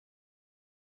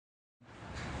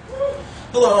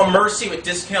Hello, I'm Mercy with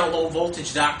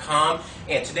DiscountLowVoltage.com,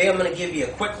 and today I'm going to give you a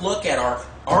quick look at our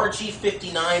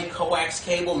RG59 coax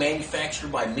cable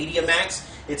manufactured by MediaMax.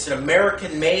 It's an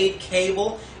American-made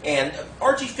cable, and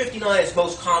RG59 is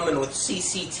most common with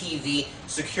CCTV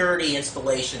security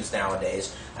installations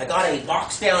nowadays. I got a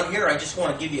box down here. I just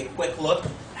want to give you a quick look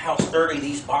at how sturdy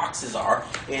these boxes are.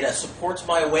 It supports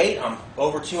my weight. I'm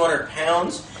over 200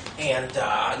 pounds, and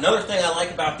another thing I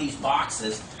like about these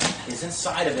boxes is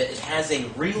inside of it has a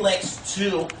Relix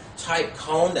 2 type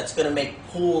cone that's going to make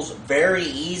pulls very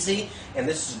easy, and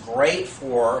this is great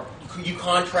for you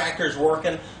contractors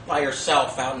working by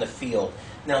yourself out in the field.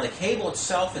 Now the cable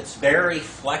itself, it's very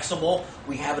flexible.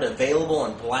 We have it available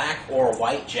in black or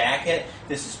white jacket.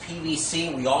 This is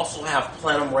PVC. We also have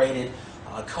plenum rated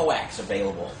coax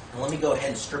available. Now, let me go ahead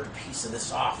and strip a piece of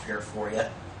this off here for you.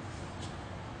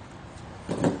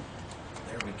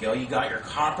 There we go. You got your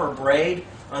copper braid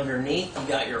underneath, you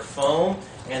got your foam,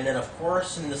 and then of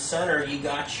course in the center you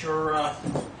got your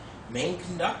main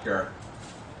conductor.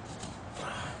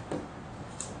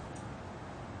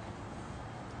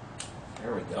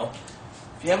 There we go.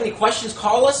 If you have any questions,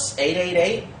 call us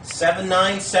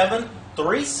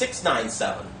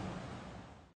 888-797-3697.